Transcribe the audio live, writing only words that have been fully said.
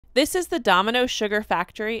This is the Domino Sugar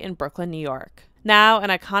Factory in Brooklyn, New York, now an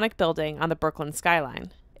iconic building on the Brooklyn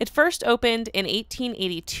skyline. It first opened in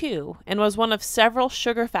 1882 and was one of several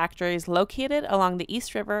sugar factories located along the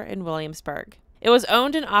East River in Williamsburg. It was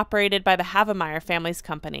owned and operated by the Havemeyer family's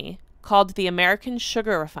company, called the American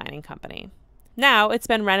Sugar Refining Company. Now it's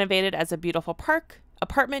been renovated as a beautiful park,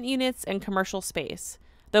 apartment units, and commercial space,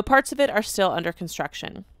 though parts of it are still under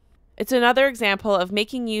construction. It's another example of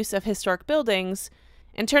making use of historic buildings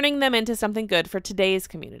and turning them into something good for today's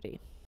community.